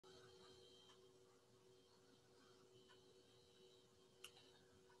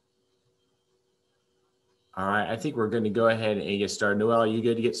All right, I think we're going to go ahead and get started. Noelle, are you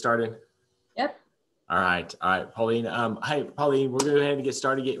good to get started? Yep. All right, Pauline. Hi, Pauline. We're going to go ahead and get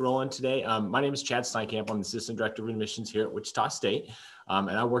started, get rolling today. My name is Chad Steinkamp. I'm the Assistant Director of Admissions here at Wichita State, and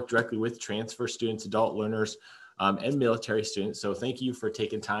I work directly with transfer students, adult learners, and military students. So thank you for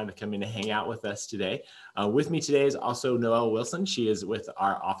taking time to come in and hang out with us today. With me today is also Noelle Wilson. She is with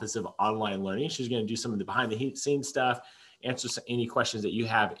our Office of Online Learning. She's going to do some of the behind the scenes stuff, answer any questions that you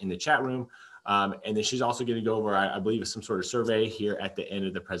have in the chat room. And then she's also going to go over, I believe, some sort of survey here at the end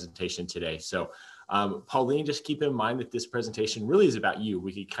of the presentation today. So Pauline, just keep in mind that this presentation really is about you.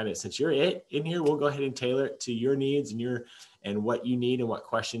 We could kind of, since you're in here, we'll go ahead and tailor it to your needs and what you need and what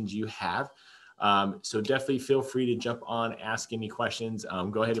questions you have. So definitely feel free to jump on, ask any questions.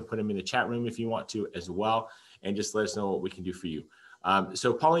 Go ahead and put them in the chat room if you want to as well, and just let us know what we can do for you.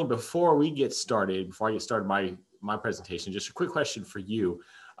 So Pauline, before I get started my presentation, just a quick question for you.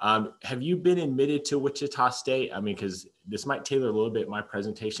 Have you been admitted to Wichita State? I mean, because this might tailor a little bit my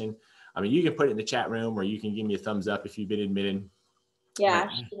presentation. I mean, you can put it in the chat room or you can give me a thumbs up if you've been admitted. Yeah,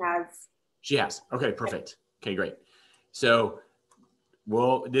 she has. She has. Okay, perfect. Okay, great. So,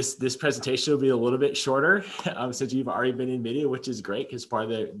 well, this presentation will be a little bit shorter since you've already been admitted, which is great because part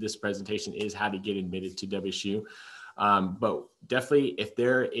of this presentation is how to get admitted to WSU. But definitely, if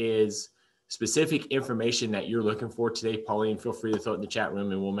there is specific information that you're looking for today, Pauline, feel free to throw it in the chat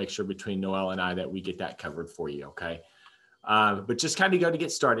room and we'll make sure between Noelle and I that we get that covered for you, okay? But just kind of go to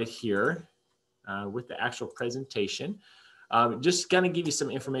get started here with the actual presentation. Just going to give you some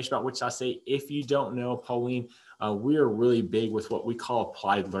information about Wichita State. If you don't know, Pauline, we are really big with what we call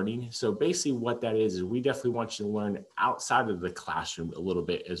applied learning. So basically what that is we definitely want you to learn outside of the classroom a little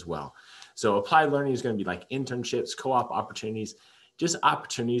bit as well. So applied learning is going to be like internships, co-op opportunities, just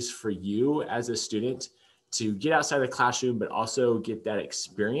opportunities for you as a student to get outside the classroom, but also get that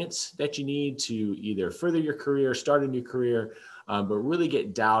experience that you need to either further your career, start a new career, but really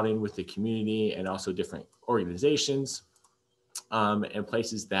get dialed in with the community and also different organizations and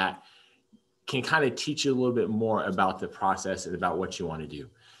places that can kind of teach you a little bit more about the process and about what you want to do.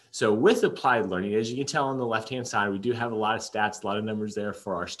 So with applied learning, as you can tell on the left-hand side, we do have a lot of stats, a lot of numbers there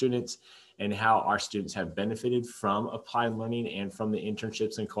for our students and how our students have benefited from applied learning and from the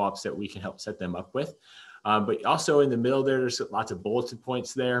internships and co-ops that we can help set them up with. But also in the middle there, there's lots of bulletin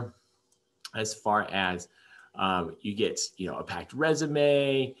points there as far as you get, a packed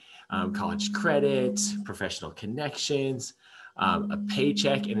resume, college credit, professional connections, a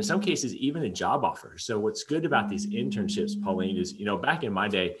paycheck, and in some cases, even a job offer. So what's good about these internships, Pauline, is, back in my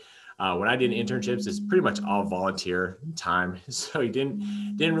day, when I did internships, it's pretty much all volunteer time. So you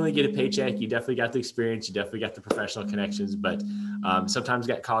didn't really get a paycheck. You definitely got the experience. You definitely got the professional connections, but sometimes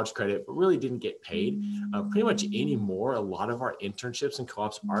got college credit, but really didn't get paid. Pretty much anymore, a lot of our internships and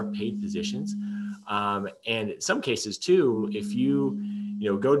co-ops are paid positions. And in some cases too, if you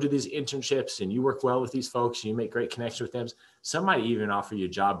go do these internships and you work well with these folks, and you make great connections with them, some might even offer you a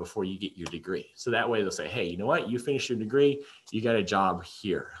job before you get your degree. So that way they'll say, hey, you know what? You finished your degree, you got a job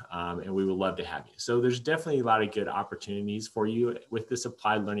here, and we would love to have you. So there's definitely a lot of good opportunities for you with this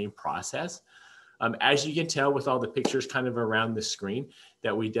applied learning process. As you can tell with all the pictures kind of around the screen,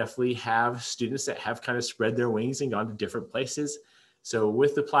 that we definitely have students that have kind of spread their wings and gone to different places. So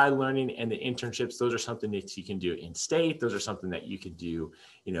with applied learning and the internships, those are something that you can do in state. Those are something that you can do,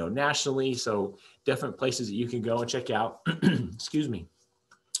 nationally. So different places that you can go and check out. Excuse me.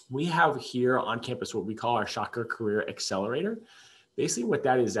 We have here on campus what we call our Shocker Career Accelerator. Basically what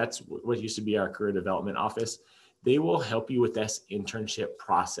that is, that's what used to be our career development office. They will help you with this internship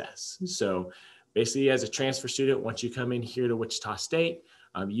process. So basically as a transfer student, once you come in here to Wichita State,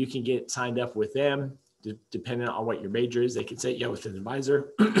 you can get signed up with them. Depending on what your major is, they can set you up with an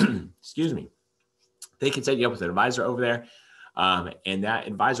advisor. Excuse me. They can set you up with an advisor over there. And that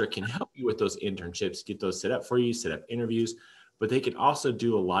advisor can help you with those internships, get those set up for you, set up interviews. But they can also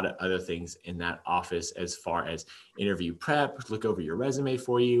do a lot of other things in that office as far as interview prep, look over your resume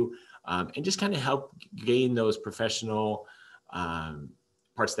for you, and just kind of help gain those professional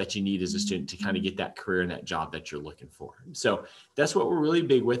parts that you need as a student to kind of get that career and that job that you're looking for. So that's what we're really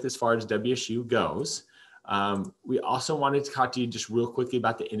big with as far as WSU goes. We also wanted to talk to you just real quickly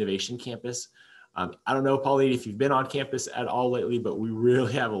about the Innovation Campus. I don't know, Pauline, if you've been on campus at all lately, but we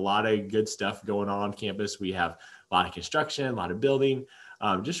really have a lot of good stuff going on campus. We have a lot of construction, a lot of building,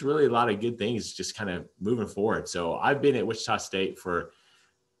 just really a lot of good things just kind of moving forward. So I've been at Wichita State for,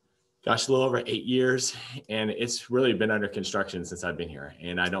 a little over 8 years, and it's really been under construction since I've been here.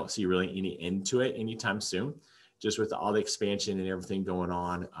 And I don't see really any end to it anytime soon, just with all the expansion and everything going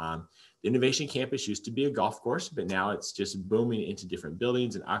on. The Innovation Campus used to be a golf course, but now it's just booming into different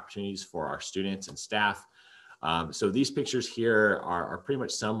buildings and opportunities for our students and staff. So these pictures here are pretty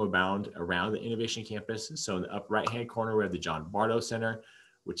much some around the Innovation Campus. So in the upper right-hand corner, we have the John Bardo Center,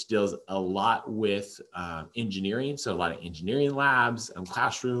 which deals a lot with engineering. So a lot of engineering labs,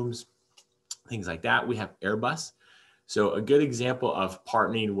 classrooms, things like that. We have Airbus. So a good example of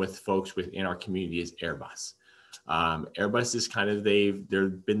partnering with folks within our community is Airbus. Airbus is kind of, they've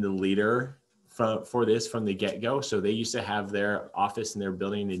been the leader for this from the get-go. So they used to have their office and their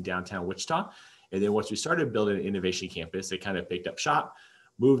building in downtown Wichita. And then once we started building an innovation campus, they kind of picked up shop,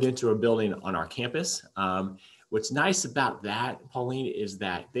 moved into a building on our campus. What's nice about that, Pauline, is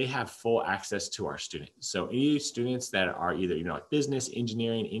that they have full access to our students. So any students that are either, like business,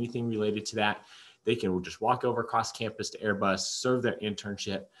 engineering, anything related to that, they can just walk over across campus to Airbus, serve their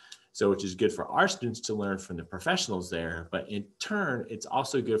internship. So which is good for our students to learn from the professionals there, but in turn, it's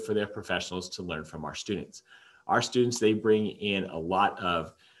also good for their professionals to learn from our students. Our students, they bring in a lot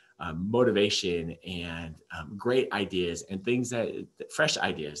of motivation and great ideas and things fresh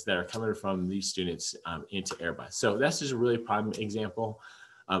ideas that are coming from these students into Airbus. So that's just a really prime example.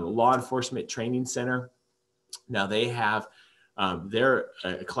 Law Enforcement Training Center. Now they have they're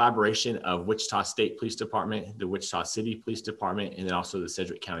a collaboration of Wichita State Police Department, the Wichita City Police Department, and then also the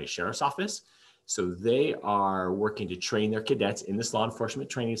Sedgwick County Sheriff's Office. So they are working to train their cadets in this Law Enforcement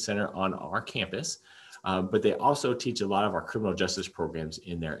Training Center on our campus. But they also teach a lot of our criminal justice programs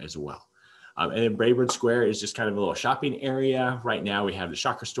in there as well. And then Brayburn Square is just kind of a little shopping area. Right now we have the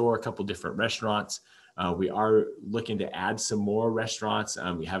Shocker Store, a couple different restaurants. We are looking to add some more restaurants.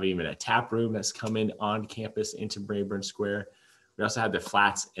 We have even a tap room that's coming on campus into Brayburn Square. We also have the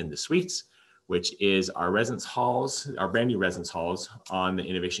Flats and the Suites, which is our residence halls, our brand new residence halls on the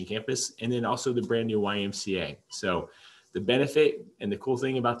Innovation Campus, and then also the brand new YMCA. So the benefit and the cool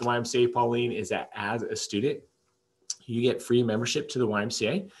thing about the YMCA, Pauline, is that as a student, you get free membership to the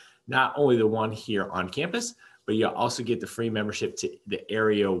YMCA, not only the one here on campus, but you also get the free membership to the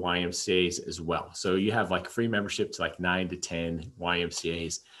area YMCAs as well. So you have like free membership to like 9 to 10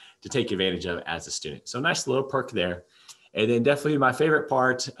 YMCAs to take advantage of as a student. So nice little perk there. And then definitely my favorite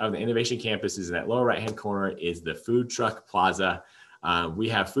part of the Innovation Campus is in that lower right-hand corner is the food truck plaza. We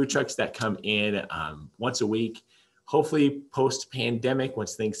have food trucks that come in once a week. Hopefully post-pandemic,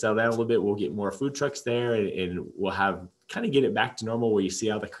 once things settle down a little bit, we'll get more food trucks there and we'll have kind of get it back to normal where you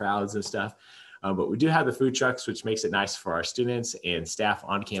see all the crowds and stuff. But we do have the food trucks, which makes it nice for our students and staff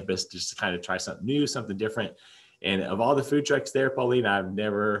on campus just to kind of try something new, something different. And of all the food trucks there, Pauline, I've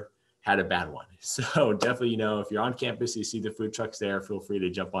never had a bad one. So definitely, if you're on campus, you see the food trucks there, feel free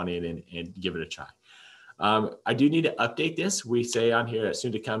to jump on in and give it a try. I do need to update this. We say on here that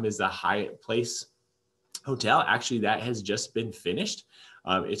soon to come is the Hyatt Place Hotel. Actually, that has just been finished.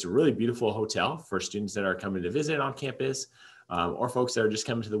 It's a really beautiful hotel for students that are coming to visit on campus or folks that are just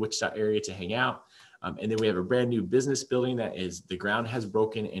coming to the Wichita area to hang out. And then we have a brand new business building that is, the ground has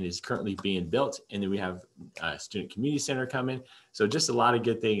broken and is currently being built. And then we have a student community center coming. So just a lot of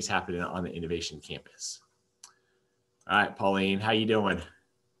good things happening on the Innovation Campus. All right, Pauline, how you doing?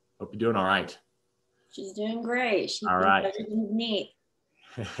 Hope you're doing all right. She's doing great. She all right. Everything's neat.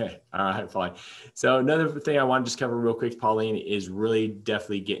 All right, Pauline. So another thing I want to just cover real quick, Pauline, is really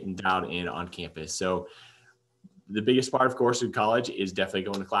definitely getting dialed in on campus. So the biggest part, of course, of college is definitely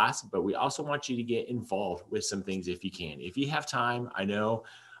going to class, but we also want you to get involved with some things if you can. If you have time, I know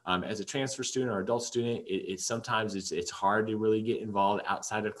as a transfer student or adult student, sometimes it's hard to really get involved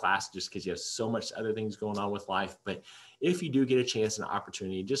outside of class just because you have so much other things going on with life. But if you do get a chance and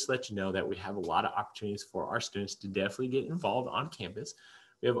opportunity, just let you know that we have a lot of opportunities for our students to definitely get involved on campus.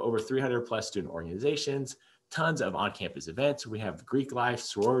 We have over 300 plus student organizations, tons of on-campus events. We have Greek life,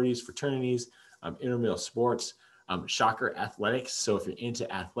 sororities, fraternities, intramural sports, Shocker athletics. So if you're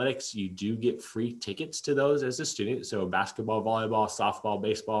into athletics, you do get free tickets to those as a student. So basketball, volleyball, softball,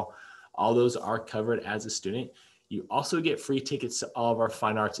 baseball, all those are covered as a student. You also get free tickets to all of our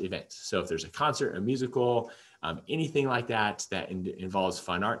fine arts events. So if there's a concert, a musical, anything like that involves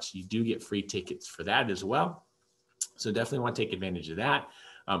fine arts, you do get free tickets for that as well. So definitely want to take advantage of that.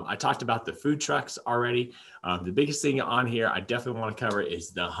 I talked about the food trucks already. The biggest thing on here I definitely want to cover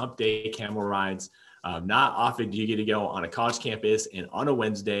is the hump day camel rides. Not often do you get to go on a college campus and on a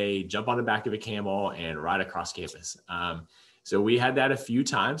Wednesday, jump on the back of a camel and ride across campus. So we had that a few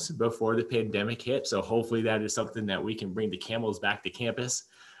times before the pandemic hit. So hopefully that is something that we can bring the camels back to campus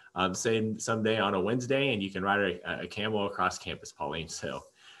someday on a Wednesday, and you can ride a camel across campus, Pauline. So,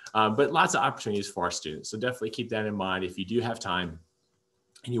 but lots of opportunities for our students. So definitely keep that in mind. If you do have time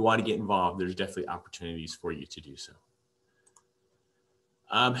and you want to get involved, there's definitely opportunities for you to do so.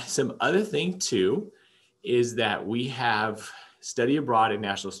 Some other thing too is that we have study abroad and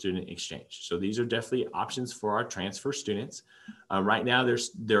national student exchange. So these are definitely options for our transfer students. Right now,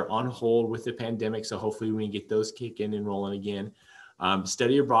 they're on hold with the pandemic, so hopefully we can get those kicking and rolling again.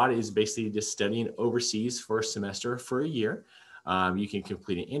 Study abroad is basically just studying overseas for a semester for a year. You can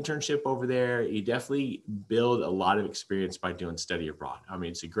complete an internship over there. You definitely build a lot of experience by doing study abroad. I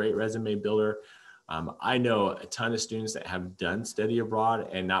mean, it's a great resume builder. I know a ton of students that have done study abroad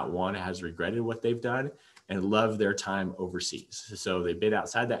and not one has regretted what they've done and love their time overseas. So they've been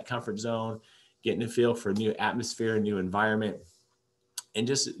outside that comfort zone, getting a feel for a new atmosphere, a new environment, and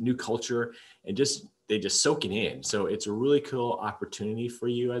just new culture, and they just soak it in. So it's a really cool opportunity for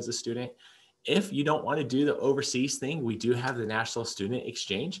you as a student. If you don't want to do the overseas thing, we do have the National Student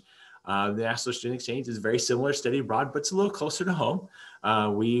Exchange. The National Student Exchange is very similar to study abroad, but it's a little closer to home.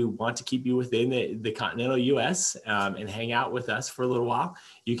 We want to keep you within the continental US and hang out with us for a little while.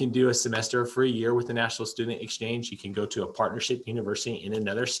 You can do a semester for a year with the National Student Exchange. You can go to a partnership university in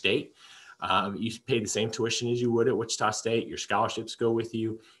another state. You pay the same tuition as you would at Wichita State. Your scholarships go with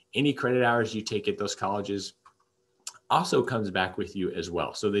you. Any credit hours you take at those colleges also comes back with you as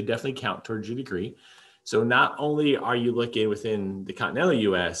well. So they definitely count towards your degree. So not only are you looking within the continental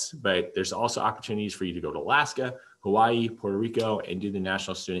US, but there's also opportunities for you to go to Alaska, Hawaii, Puerto Rico, and do the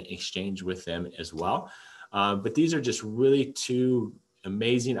National Student Exchange with them as well. But these are just really two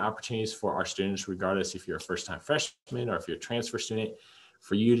amazing opportunities for our students, regardless if you're a first-time freshman or if you're a transfer student,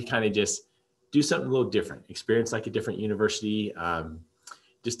 for you to kind of just do something a little different, experience like a different university,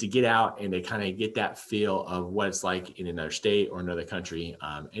 just to get out and to kind of get that feel of what it's like in another state or another country.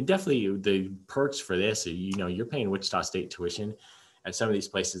 And definitely the perks for this, you're paying Wichita State tuition at some of these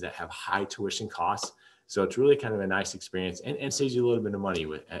places that have high tuition costs. So it's really kind of a nice experience and saves you a little bit of money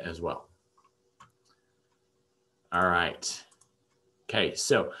as well. All right. Okay,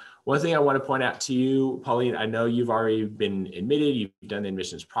 so one thing I want to point out to you, Pauline, I know you've already been admitted, you've done the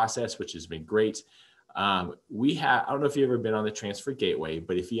admissions process, which has been great. I don't know if you've ever been on the Transfer Gateway,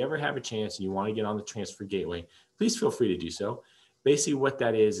 but if you ever have a chance and you want to get on the Transfer Gateway, please feel free to do so. Basically what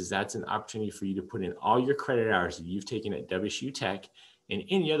that is that's an opportunity for you to put in all your credit hours that you've taken at WSU Tech and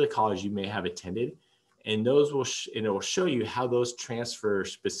any other college you may have attended. And those it will show you how those transfer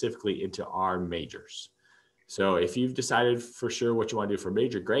specifically into our majors. So if you've decided for sure what you want to do for a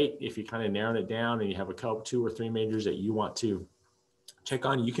major, great. If you kind of narrowed it down and you have a couple, 2 or 3 majors that you want to check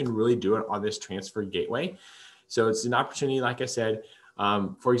on, you can really do it on this Transfer Gateway. So it's an opportunity, like I said,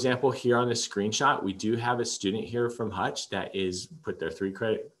 for example, here on this screenshot, we do have a student here from Hutch that is put their 3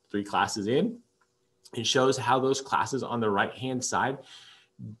 classes in. It shows how those classes on the right-hand side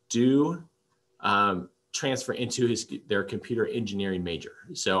do transfer into their computer engineering major.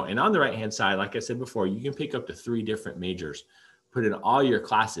 So, and on the right-hand side, like I said before, you can pick up to 3 different majors, put in all your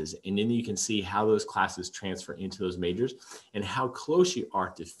classes, and then you can see how those classes transfer into those majors and how close you are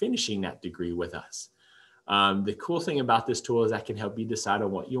to finishing that degree with us. The cool thing about this tool is that can help you decide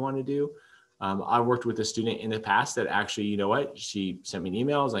on what you want to do. I worked with a student in the past that actually, you know what, she sent me an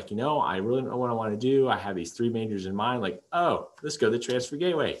email. I was like, I really don't know what I want to do. I have these 3 majors in mind. Like, oh, let's go to the Transfer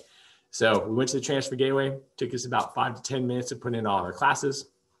Gateway. So we went to the Transfer Gateway, took us about 5 to 10 minutes to put in all our classes.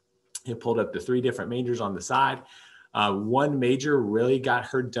 It pulled up the 3 different majors on the side. One major really got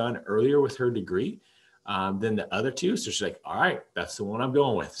her done earlier with her degree than the other 2. So she's like, all right, that's the one I'm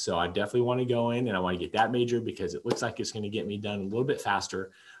going with. So I definitely want to go in and I want to get that major because it looks like it's going to get me done a little bit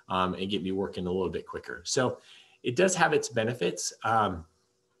faster and get me working a little bit quicker. So it does have its benefits.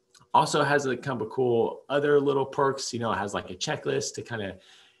 Also has a couple of cool other little perks. It has like a checklist to kind of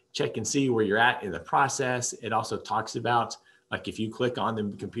check and see where you're at in the process. It also talks about, like, if you click on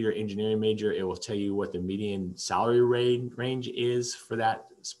the computer engineering major, it will tell you what the median salary range is for that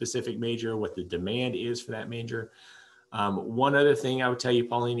specific major, what the demand is for that major. One other thing I would tell you,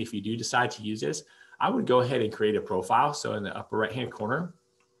 Pauline, if you do decide to use this, I would go ahead and create a profile. So in the upper right-hand corner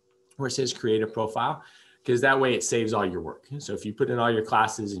where it says create a profile, because that way it saves all your work. So if you put in all your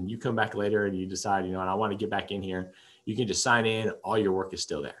classes and you come back later and you decide, and I want to get back in here, you can just sign in, all your work is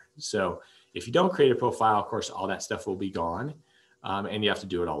still there. So if you don't create a profile, of course, all that stuff will be gone and you have to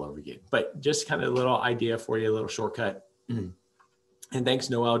do it all over again. But just kind of a little idea for you, a little shortcut. And thanks,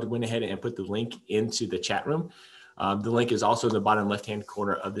 Noel, to went ahead and put the link into the chat room. The link is also in the bottom left-hand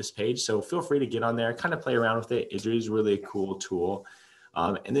corner of this page. So feel free to get on there, kind of play around with it. It is really a cool tool.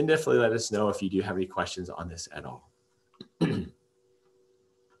 And then definitely let us know if you do have any questions on this at all.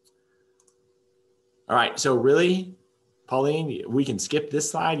 All right, so really, Pauline, we can skip this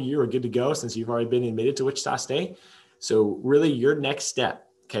slide. You are good to go since you've already been admitted to Wichita State. So really your next step,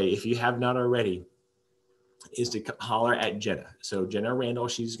 okay, if you have not already, is to holler at Jenna. So Jenna Randall,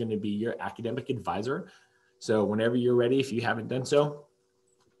 she's going to be your academic advisor. So whenever you're ready, if you haven't done so,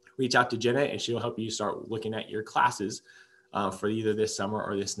 reach out to Jenna and she'll help you start looking at your classes for either this summer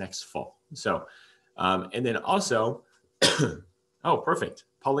or this next fall. So, and then also, oh, perfect.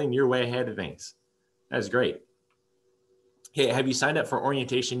 Pauline, you're way ahead of things. That's great. Okay, have you signed up for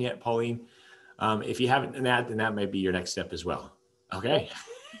orientation yet, Pauline? If you haven't done that, then that might be your next step as well. Okay,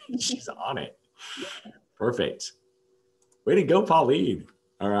 she's on it. Perfect. Way to go, Pauline.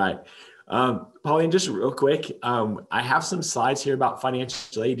 All right. Pauline, just real quick, I have some slides here about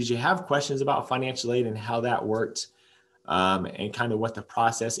financial aid. Did you have questions about financial aid and how that worked and kind of what the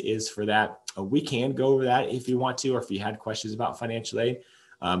process is for that? We can go over that if you want to, or if you had questions about financial aid.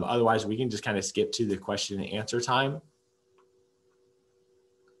 Otherwise, we can just kind of skip to the question and answer time.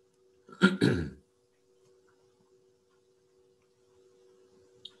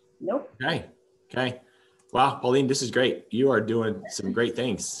 Nope. Okay. Okay. Wow, Pauline, this is great. You are doing some great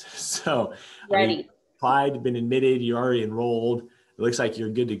things. So, Ready. I mean, applied, been admitted, you already enrolled. It looks like you're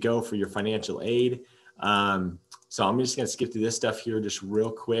good to go for your financial aid. So I'm just going to skip through this stuff here just real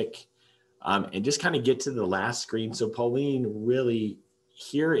quick and just kind of get to the last screen. So Pauline, really,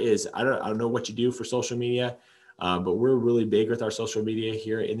 here is, I don't know what you do for social media, but we're really big with our social media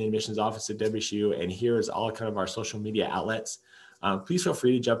here in the admissions office at WSU. And here is all kind of our social media outlets. Please feel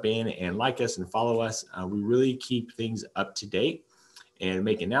free to jump in and like us and follow us. We really keep things up to date and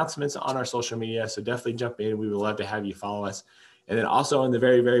make announcements on our social media. So definitely jump in. We would love to have you follow us. And then also on the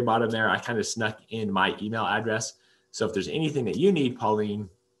very, very bottom there, I kind of snuck in my email address. So if there's anything that you need, Pauline,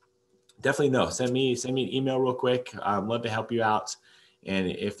 definitely know. Send me an email real quick. I'd love to help you out.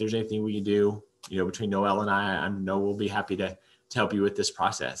 And if there's anything we can do, between Noelle and I know we'll be happy to help you with this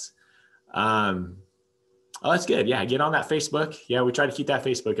process. Oh, that's good. Yeah, get on that Facebook. Yeah, we try to keep that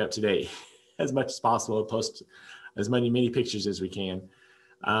Facebook up to date as much as possible. Post as many pictures as we can.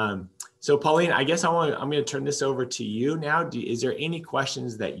 So Pauline, I guess I'm going to turn this over to you now. Is there any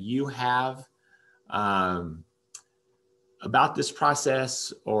questions that you have about this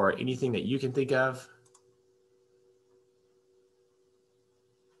process or anything that you can think of?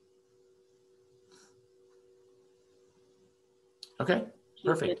 Okay,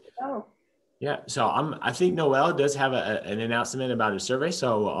 perfect. Yeah, so I think Noelle does have an announcement about a survey,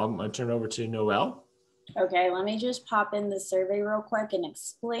 so I'm going to turn it over to Noelle. Okay, let me just pop in the survey real quick and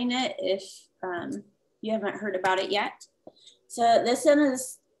explain it if you haven't heard about it yet. So this end of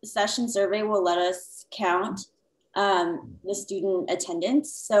this session survey will let us count the student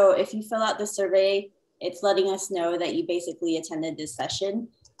attendance. So if you fill out the survey, it's letting us know that you basically attended this session.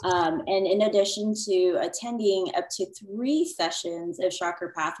 And in addition to attending up to 3 sessions of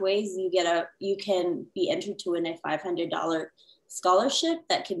Shocker Pathways, you can be entered to win a $500 scholarship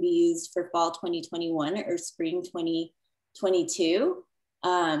that can be used for fall 2021 or spring 2022.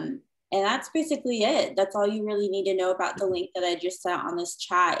 And that's basically it. That's all you really need to know about the link that I just sent on this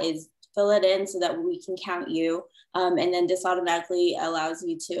chat is fill it in so that we can count you. And then this automatically allows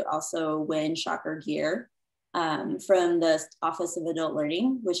you to also win Shocker gear from the Office of Adult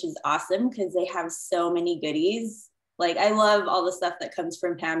Learning, which is awesome because they have so many goodies. Like I love all the stuff that comes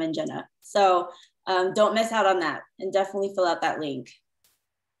from Pam and Jenna. So don't miss out on that and definitely fill out that link.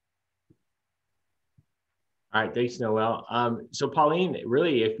 All right, thanks, Noelle. So Pauline,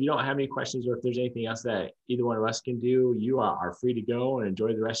 really, if you don't have any questions or if there's anything else that either one of us can do, you are free to go and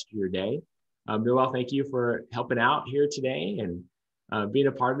enjoy the rest of your day. Noelle, thank you for helping out here today and being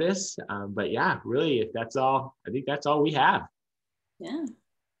a part of this. But yeah, really, if that's all, I think that's all we have. Yeah,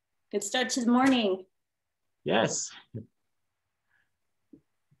 good start to the morning. Yes.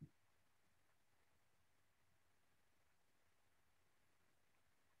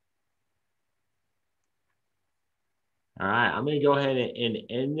 All right, I'm going to go ahead and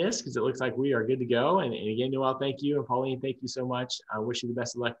end this because it looks like we are good to go. And again, Noelle, thank you. And Pauline, thank you so much. I wish you the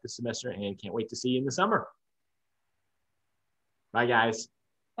best of luck this semester and can't wait to see you in the summer. Bye, guys.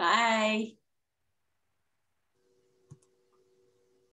 Bye.